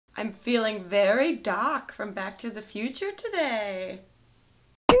I'm feeling very Doc from Back to the Future today.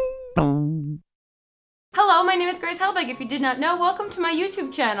 Hello, my name is Helbig. If you did not know, welcome to my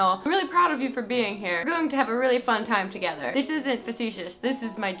YouTube channel. I'm really proud of you for being here. We're going to have a really fun time together. This isn't facetious. This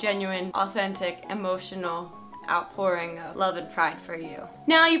is my genuine, authentic, emotional outpouring of love and pride for you.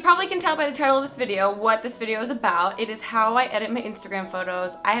 Now, you probably can tell by the title of this video what this video is about. It is how I edit my Instagram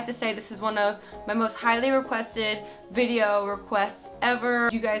photos. I have to say this is one of my most highly requested video requests ever.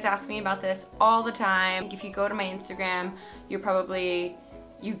 You guys ask me about this all the time. If you go to my Instagram, you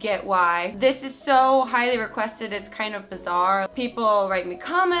get why. This is so highly requested, it's kind of bizarre. People write me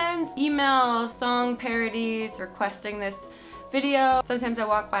comments, emails, song parodies requesting this video. Sometimes I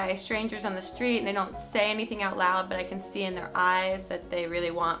walk by strangers on the street and they don't say anything out loud, but I can see in their eyes that they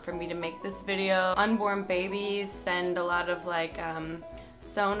really want for me to make this video. Unborn babies send a lot of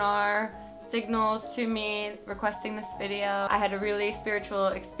sonar signals to me requesting this video. I had a really spiritual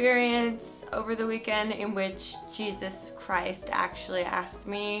experience over the weekend in which Jesus Christ actually asked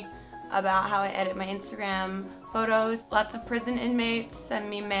me about how I edit my Instagram photos. Lots of prison inmates send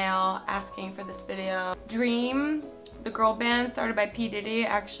me mail asking for this video. Dream, the girl band started by P. Diddy,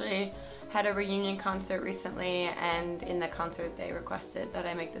 actually had a reunion concert recently, and in the concert they requested that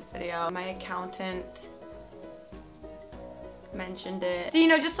I make this video. My accountant mentioned it. So you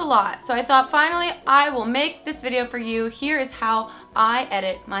know, just a lot. So I thought finally I will make this video for you. Here is how I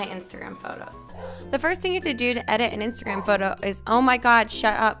edit my Instagram photos. The first thing you have to do to edit an Instagram photo is, oh my god,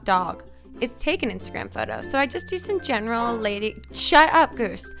 shut up dog, is take an Instagram photo. So I just do some general lady, shut up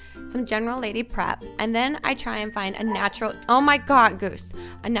goose, some general lady prep, and then I try and find a natural, oh my god goose,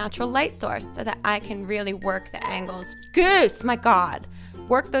 a natural light source so that I can really work the angles. Goose, my god.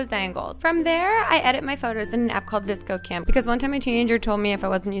 Work those angles. From there, I edit my photos in an app called VSCOcam, because one time a teenager told me if I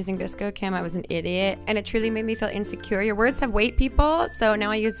wasn't using VSCOcam, I was an idiot, and it truly made me feel insecure. Your words have weight, people, so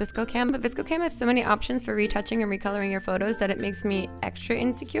now I use VSCOcam, but VSCOcam has so many options for retouching and recoloring your photos that it makes me extra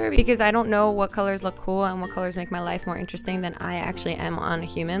insecure, because I don't know what colors look cool and what colors make my life more interesting than I actually am on a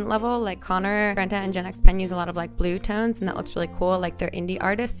human level. Like Connor, Brenta, and Gen X Pen use a lot of blue tones, and that looks really cool. Like they're indie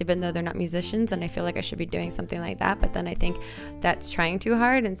artists, even though they're not musicians, and I feel like I should be doing something like that, but then I think that's trying too hard.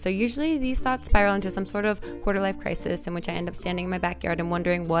 And so usually these thoughts spiral into some sort of quarter-life crisis in which I end up standing in my backyard and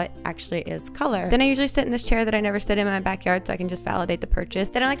wondering what actually is color. Then I usually sit in this chair that I never sit in my backyard so I can just validate the purchase.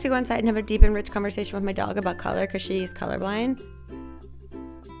 Then I like to go inside and have a deep and rich conversation with my dog about color because she's colorblind.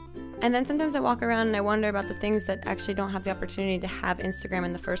 And then sometimes I walk around and I wonder about the things that actually don't have the opportunity to have Instagram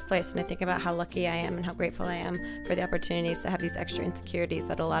in the first place, and I think about how lucky I am and how grateful I am for the opportunities to have these extra insecurities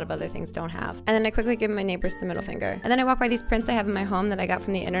that a lot of other things don't have. And then I quickly give my neighbors the middle finger. And then I walk by these prints I have in my home that I got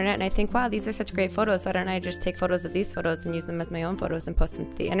from the internet, and I think, wow, these are such great photos, so why don't I just take photos of these photos and use them as my own photos and post them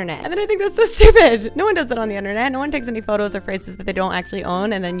to the internet? And then I think that's so stupid. No one does that on the internet. No one takes any photos or phrases that they don't actually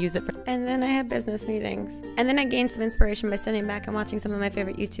own and then use it for. And then I have business meetings. And then I gain some inspiration by sitting back and watching some of my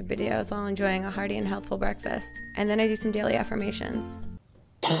favorite YouTube videos while enjoying a hearty and healthful breakfast. And then I do some daily affirmations.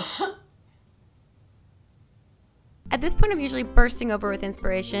 At this point, I'm usually bursting over with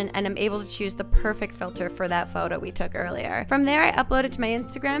inspiration, and I'm able to choose the perfect filter for that photo we took earlier. From there, I upload it to my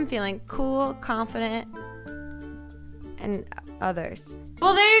Instagram feeling cool, confident, and others.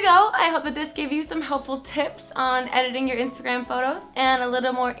 Well, there you go. I hope that this gave you some helpful tips on editing your Instagram photos and a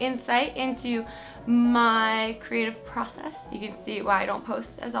little more insight into my creative process. You can see why I don't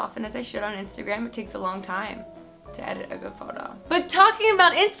post as often as I should on Instagram. It takes a long time to edit a good photo. But talking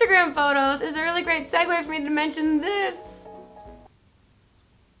about Instagram photos is a really great segue for me to mention this.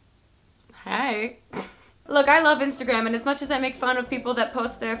 Hey. Look, I love Instagram, and as much as I make fun of people that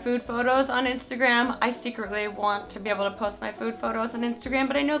post their food photos on Instagram, I secretly want to be able to post my food photos on Instagram,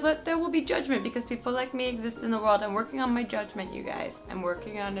 but I know that there will be judgment because people like me exist in the world. I'm working on my judgment, you guys. I'm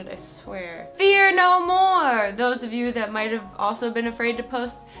working on it, I swear. Fear no more! Those of you that might have also been afraid to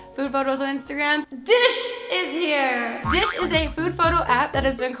post food photos on Instagram, DYSH is here! DYSH is a food photo app that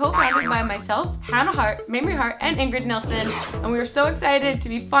has been co-founded by myself, Hannah Hart, Mamrie Hart, and Ingrid Nilsson, and we are so excited to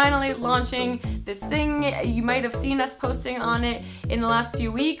be finally launching this thing. You might have seen us posting on it in the last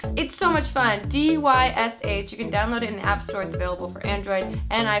few weeks. It's so much fun. DYSH. You can download it in the App Store. It's available for Android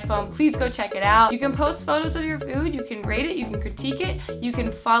and iPhone. Please go check it out. You can post photos of your food. You can rate it. You can critique it. You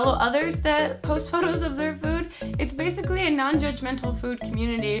can follow others that post photos of their food. It's basically a non-judgmental food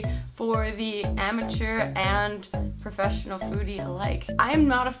community for the amateur and professional foodie alike. I am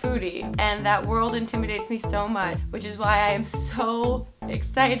not a foodie, and that world intimidates me so much, which is why I am so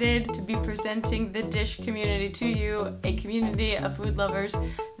excited to be presenting the DYSH community to you, a community of food lovers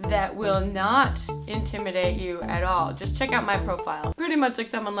that will not intimidate you at all. Just check out my profile. Pretty much like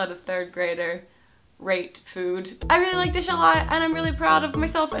someone let a third grader great food. I really like DYSH a lot, and I'm really proud of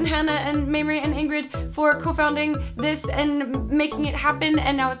myself and Hannah and Mamrie and Ingrid for co-founding this and making it happen,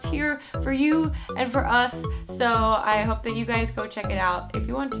 and now it's here for you and for us. So I hope that you guys go check it out if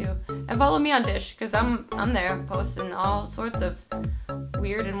you want to, and follow me on DYSH because I'm there posting all sorts of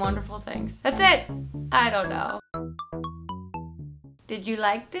weird and wonderful things. That's it. I don't know. Did you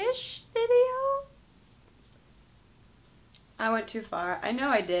like this video? I went too far. I know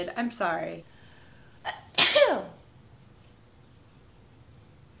I did. I'm sorry.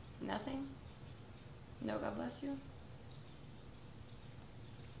 Nothing? No, God bless you?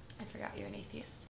 I forgot you're an atheist.